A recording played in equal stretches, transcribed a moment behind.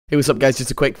Hey, what's up guys,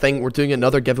 just a quick thing, we're doing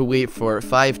another giveaway for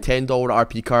 5 $10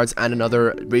 RP cards and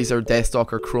another Razer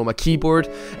Desktop or Chroma keyboard.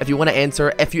 If you want to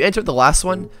enter, if you entered the last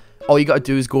one, all you gotta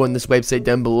do is go on this website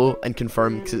down below and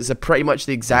confirm, because it's pretty much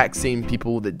the exact same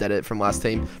people that did it from last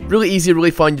time. Really easy,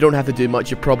 really fun, you don't have to do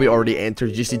much, you probably already entered,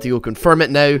 you just need to go confirm it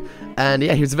now, and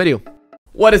yeah, here's the video.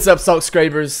 What is up,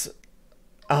 subscribers?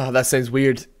 That sounds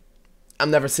weird.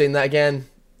 I'm never saying that again.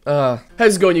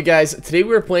 How's it going, you guys? Today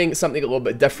we're playing something a little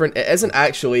bit different. It isn't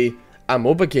actually a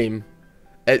MOBA game.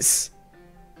 It's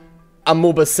a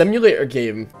MOBA simulator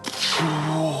game.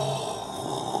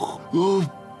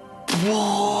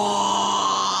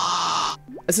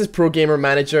 This is Pro Gamer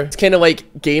Manager. It's kind of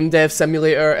like Game Dev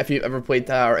Simulator, if you've ever played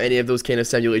that, or any of those kind of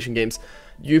simulation games.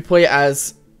 You play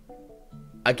as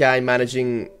a guy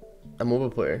managing a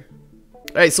MOBA player.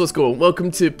 Alright, so let's go. Welcome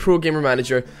to Pro Gamer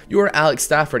Manager. You are Alex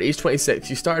Stafford, age 26.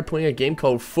 You started playing a game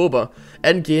called FOBA.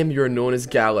 In game, you are known as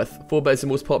Galith. FOBA is the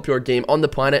most popular game on the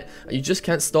planet, and you just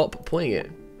can't stop playing it.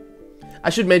 I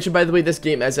should mention, by the way, this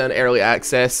game is in early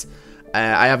access.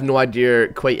 I have no idea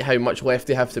quite how much left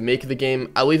they have to make of the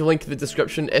game. I'll leave a link in the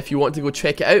description if you want to go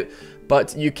check it out,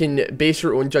 but you can base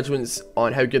your own judgments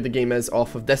on how good the game is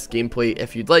off of this gameplay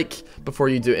if you'd like, before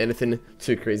you do anything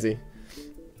too crazy.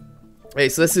 Right,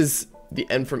 so this is the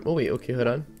oh wait, okay, hold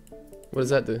on. What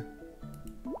does that do?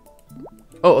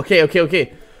 Oh,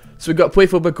 okay. So we got play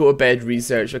FOBA, go to bed,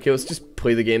 research. Okay, let's just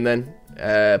play the game then.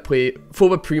 Play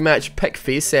FOBA pre-match, pick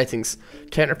phase settings,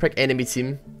 counter pick enemy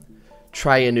team,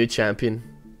 try a new champion,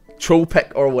 troll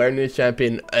pick or learn new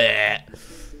champion.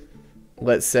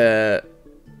 Let's counter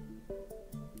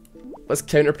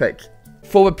pick.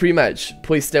 FOBA pre-match,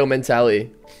 play style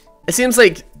mentality. It seems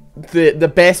like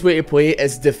the best way to play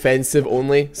is defensive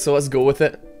only, so let's go with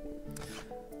it.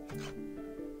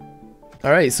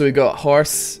 Alright, so we got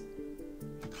horse.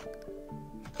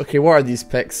 Okay, what are these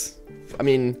picks? I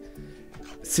mean,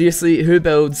 seriously, who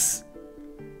builds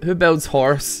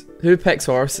horse? Who picks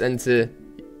horse into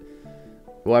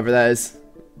whatever that is?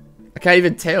 I can't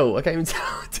even tell. I can't even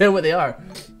tell what they are.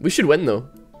 We should win though,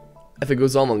 if it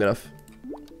goes on long enough.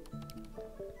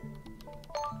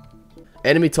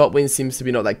 Enemy top lane seems to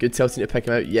be not that good. Tell team to pick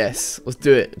him out. Yes, let's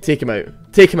do it. Take him out.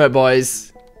 Take him out,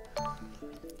 boys.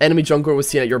 Enemy jungler was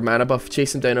seen at your mana buff.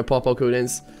 Chase him down and pop all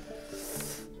cooldowns.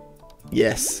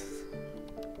 Yes.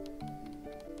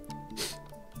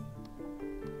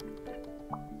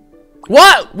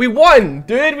 What? We won,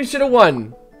 dude. We should have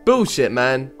won. Bullshit,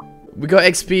 man. We got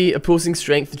XP, opposing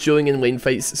strength, dueling in lane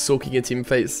fights, soaking in team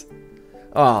fights.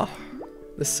 Ah,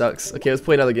 this sucks. Okay, let's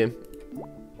play another game.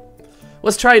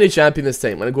 Let's try a new champion this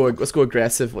time. Let's go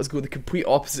aggressive. Let's go the complete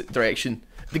opposite direction.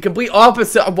 The complete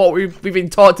opposite of what we've been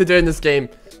taught to do in this game.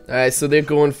 Alright, so they're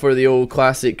going for the old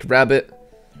classic rabbit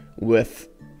with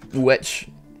witch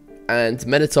and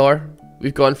minotaur.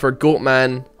 We've gone for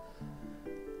goatman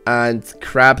and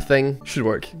crab thing. Should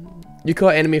work. You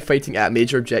caught enemy fighting at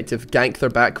major objective. Gank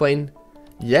their backline.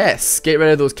 Yes, get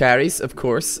rid of those carries. Of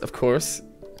course, of course.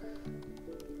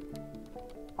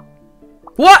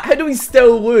 What? How do we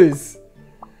still lose?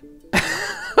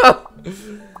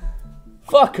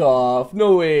 Fuck off.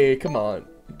 No way. Come on,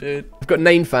 dude. I've got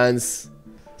 9 fans.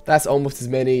 That's almost as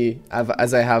many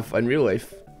as I have in real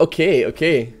life.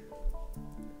 Okay.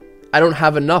 I don't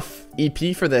have enough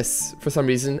EP for this for some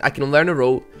reason. I can learn a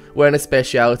role, learn a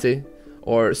speciality,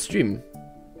 or stream.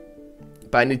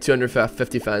 But I need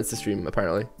 250 fans to stream,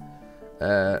 apparently.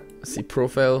 Let's see,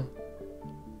 profile.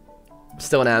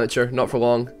 Still an amateur, not for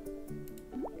long.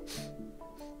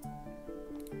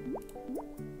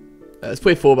 Let's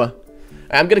play FOBA.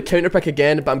 I'm going to counter pick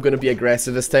again, but I'm going to be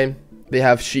aggressive this time. They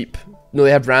have sheep. No,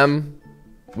 they have ram.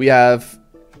 We have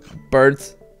bird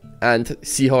and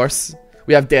seahorse.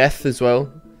 We have death as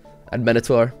well. And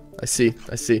minotaur. I see.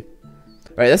 Alright,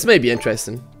 this might be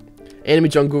interesting. Enemy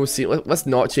jungle, see. Let's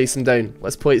not chase him down.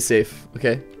 Let's play it safe,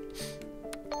 okay?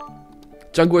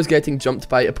 Jungler is getting jumped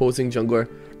by opposing jungler.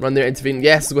 Run there, intervene.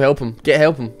 Yes, go help him.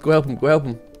 Help him. Go help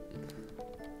him.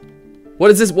 What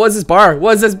is this? What is this bar?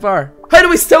 What is this bar? How do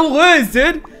we still lose,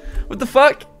 dude? What the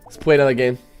fuck? Let's play another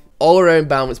game. All around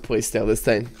balanced play style this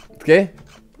time. Okay?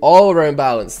 All around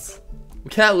balanced. We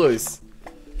can't lose.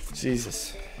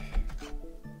 Jesus.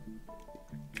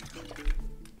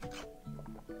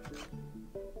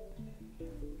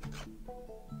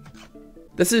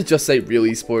 This is just like real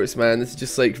eSports, man. This is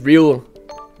just like real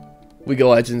League of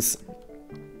Legends.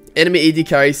 Enemy AD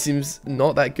carry seems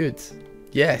not that good.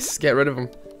 Yes, get rid of him.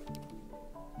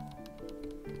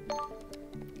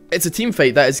 It's a team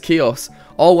fight, that is chaos.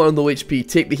 All on low HP.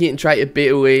 Take the heat and try to bait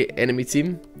away enemy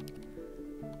team.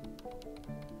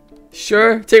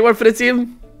 Sure, take one for the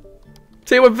team.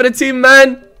 Take one for the team,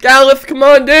 man. Galif, come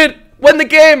on, dude. Win the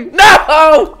game.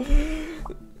 No!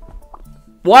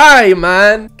 Why,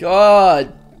 man?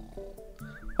 God.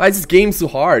 Why is this game so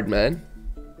hard, man?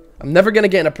 I'm never gonna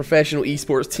get in a professional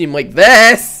esports team like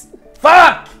this.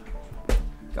 Fuck!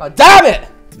 God damn it!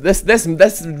 This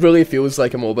really feels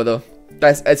like a MOBA though.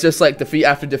 It's just like defeat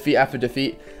after defeat after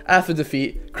defeat after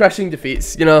defeat, crushing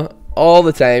defeats, you know, all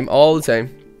the time, all the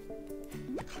time.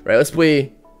 Right, let's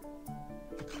play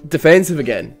defensive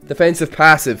again. Defensive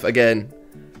passive again.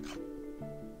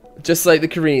 Just like the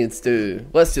Koreans do.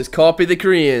 Let's just copy the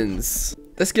Koreans.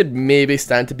 This could maybe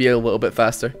stand to be a little bit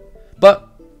faster. But,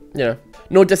 you know.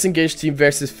 No disengaged team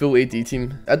versus full AD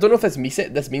team. I don't know if this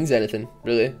means anything,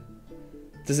 really.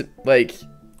 Does it, like,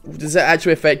 does it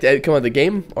actually affect the outcome of the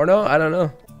game or not? I don't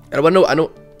know. And I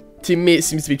know teammate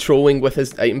seems to be trolling with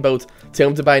his item build. Tell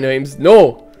him to buy new items.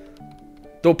 No!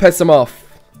 Don't piss him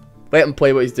off. Let him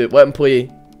play what he's doing. Let him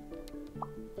play.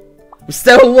 We're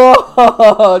still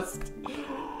lost!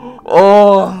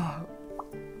 Oh,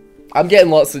 I'm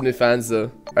getting lots of new fans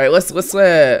though. Alright, let's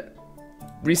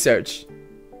research.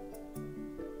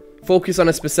 Focus on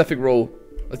a specific role.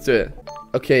 Let's do it.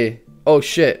 Okay. Oh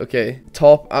shit, okay.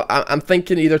 Top. I'm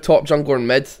thinking either top jungler or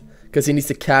mid, because he needs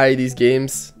to carry these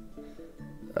games.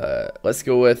 Let's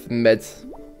go with mid.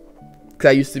 Cause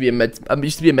I used to be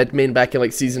a mid main back in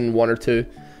like season 1 or 2.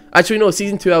 Actually no,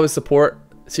 season 2 I was support.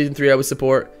 Season 3 I was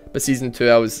support. But season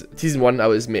 1 I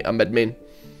was a mid main.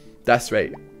 That's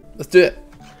right. Let's do it.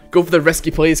 Go for the risky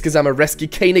plays because I'm a risky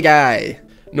kind of guy.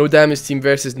 No damage team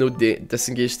versus no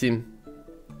disengaged team.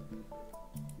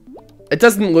 It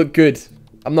doesn't look good.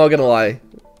 I'm not gonna lie.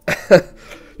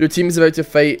 Your team is about to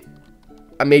fight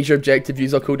a major objective.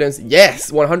 Use all cooldowns. Yes,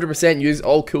 100% use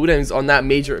all cooldowns on that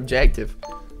major objective.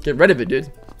 Get rid of it,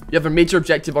 dude. You have a major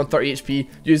objective on 30 HP.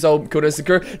 Use all cooldowns to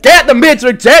occur. Get the major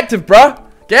objective, bruh.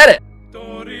 Get it.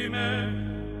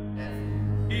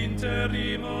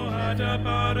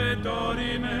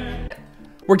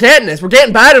 We're getting this. We're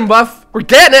getting bad and buff. We're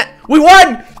getting it. We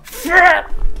won.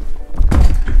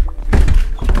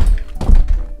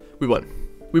 We won.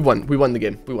 We won. We won the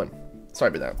game. We won.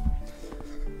 Sorry about that.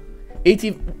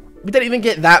 80. We didn't even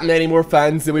get that many more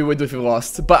fans than we would if we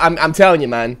lost. But I'm telling you,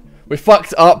 man, we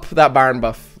fucked up that Baron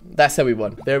buff. That's how we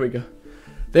won. There we go.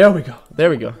 There we go. There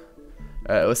we go.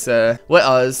 Alright, let's let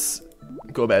us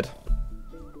go to bed.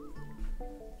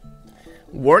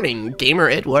 Warning, gamer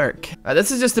at work.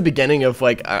 This is just the beginning of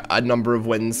like a number of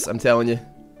wins, I'm telling you.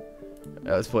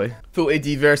 Let's play. Full AD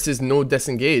versus no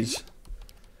disengage.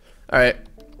 Alright.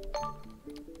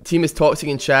 Team is toxic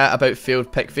in chat about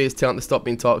failed pick phase. Tell them to stop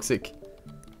being toxic.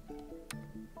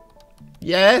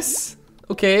 Yes.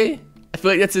 Okay. I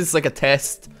feel like this is like a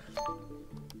test.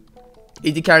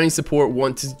 AD carrying support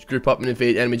want to group up and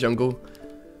invade enemy jungle.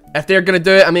 If they're gonna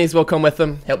do it, I may as well come with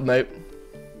them. Help them out.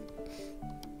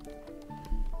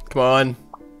 Come on.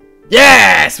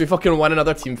 Yes! We fucking won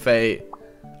another team fight.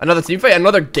 Another team fight?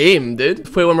 Another game, dude. Let's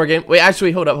play one more game. Wait,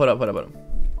 actually, hold up. Okay,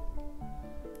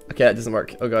 that doesn't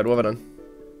work. Oh god, what have I done?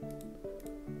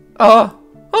 Oh!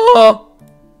 Oh!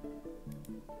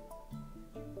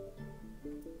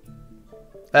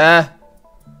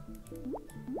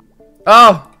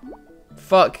 Oh!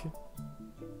 Fuck.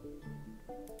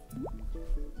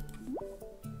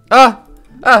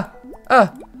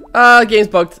 Game's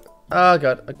bugged. Oh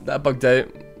god, that bugged out.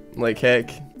 Like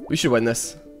heck. We should win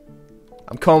this.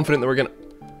 I'm confident that we're gonna...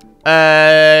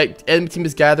 enemy team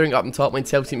is gathering up on top lane.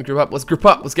 Tell team to group up. Let's group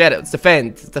up. Let's get it. Let's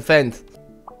defend. Let's defend.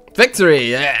 Victory!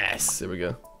 Yes! There we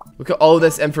go. Look at all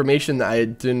this information that I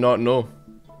do not know.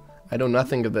 I know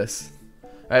nothing of this.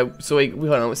 Alright, so wait,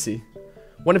 hold on, let's see.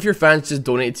 One of your fans just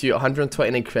donated to you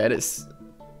 129 credits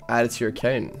added to your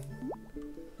account.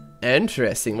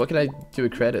 Interesting. What can I do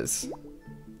with credits?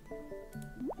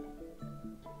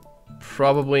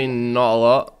 Probably not a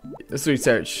lot. Let's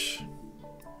research.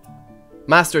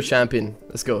 Master champion.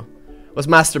 Let's go. Let's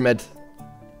master mid.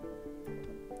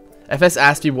 If this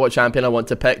asks me what champion I want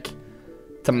to pick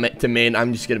to main,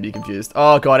 I'm just gonna be confused.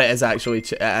 Oh god, it is actually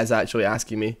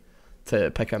asking me to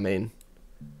pick a main.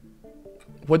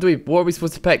 What are we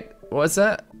supposed to pick? What is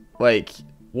that? Like,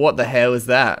 what the hell is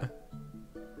that?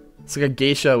 It's like a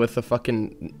geisha with a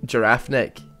fucking giraffe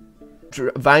neck.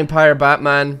 Vampire,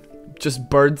 Batman, just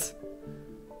birds.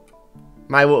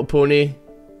 My Little Pony.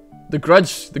 The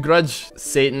Grudge,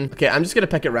 Satan. Okay, I'm just gonna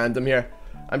pick it random here.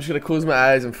 I'm just gonna close my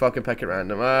eyes and fucking pick it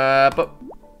random. But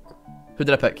who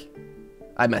did I pick?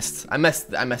 I missed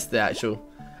the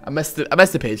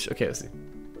page. Okay, let's see.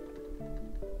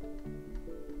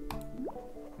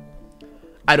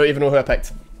 I don't even know who I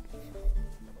picked.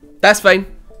 That's fine.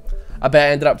 I bet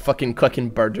I ended up fucking clicking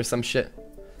bird or some shit.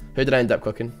 Who did I end up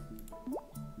clicking?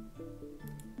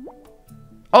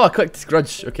 Oh, I clicked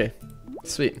Grudge. Okay.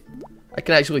 Sweet. I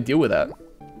can actually deal with that.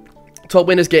 Top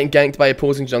lane is getting ganked by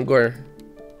opposing jungler.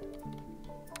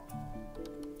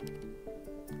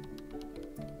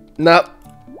 Nah.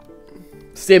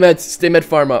 Stay mid,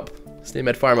 farm up. Stay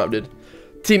mid, farm up, dude.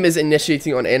 Team is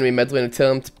initiating on enemy mid laner.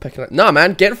 Tell him to pick him up. Nah,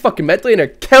 man, get a fucking mid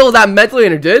laner. Kill that mid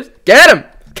laner, dude. Get him!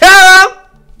 Kill him!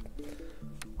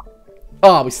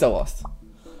 Oh, we still lost.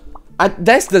 I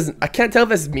can't tell if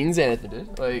this means anything,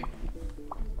 dude. Like,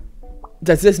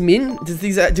 does this mean? Do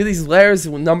these letters,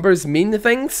 numbers mean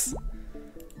things?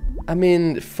 I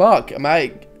mean, fuck. Are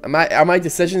my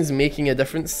decisions making a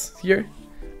difference here,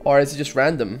 or is it just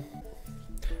random?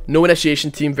 No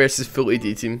initiation team versus full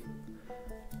AD team.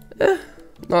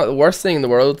 Not the worst thing in the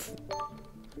world.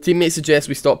 Teammates suggest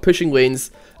we stop pushing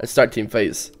lanes and start team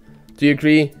fights. Do you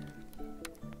agree?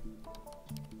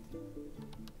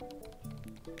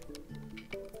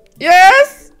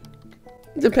 Yes!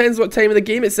 Depends what time of the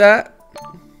game it's at.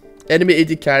 Enemy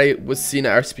AD carry was seen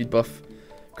at our speed buff.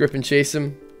 Grip and chase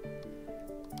him.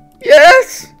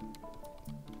 Yes!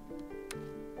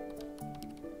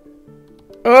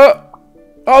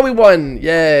 Oh, we won!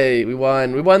 Yay, we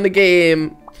won. We won the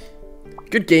game.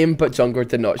 Good game, but jungler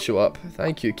did not show up.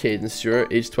 Thank you, Caden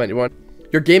Stewart, age 21.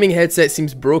 Your gaming headset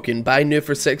seems broken. Buy new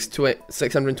for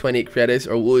 628 credits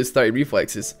or lose 30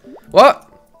 reflexes. What?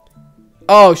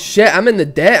 Oh shit, I'm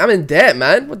in debt. I'm in debt,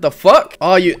 man. What the fuck?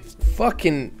 Oh, you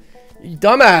fucking... You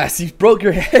dumbass. You broke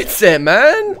your headset,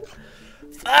 man.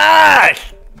 Fuck!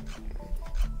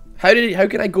 How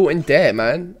can I go in debt,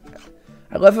 man?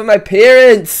 I live with my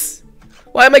parents.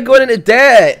 Why am I going into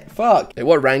debt? Fuck. Hey,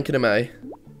 what ranking am I?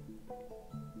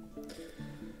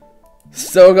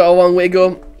 Still got a long way to go.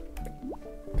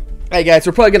 Alright guys,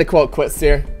 we're probably gonna call it quits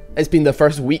here. It's been the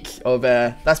first week of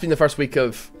that's been the first week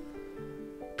of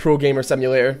Pro Gamer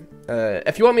Simulator.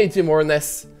 If you want me to do more on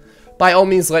this, by all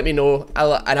means let me know,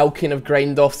 and I'll kind of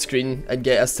grind off screen and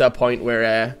get us to a point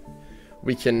where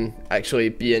we can actually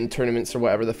be in tournaments or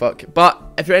whatever the fuck. But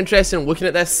if you're interested in looking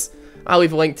at this, I'll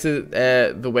leave a link to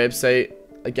the website,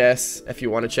 I guess, if you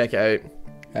want to check it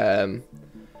out.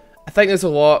 I think there's a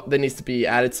lot that needs to be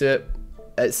added to it.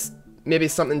 It's maybe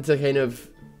something to kind of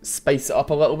spice it up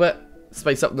a little bit,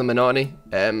 spice up the monotony.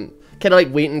 Kind of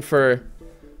like waiting for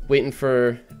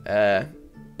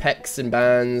picks and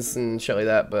bans and shit like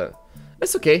that, but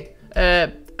it's okay.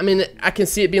 I mean, I can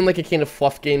see it being like a kind of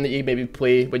fluff game that you maybe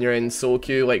play when you're in solo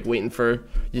queue, like waiting for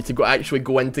you to actually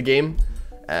go into game.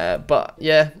 But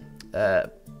yeah,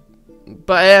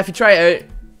 if you try it out,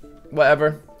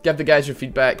 whatever, give the guys your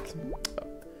feedback.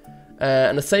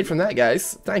 And aside from that,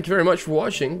 guys, thank you very much for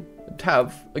watching, and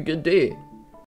have a good day.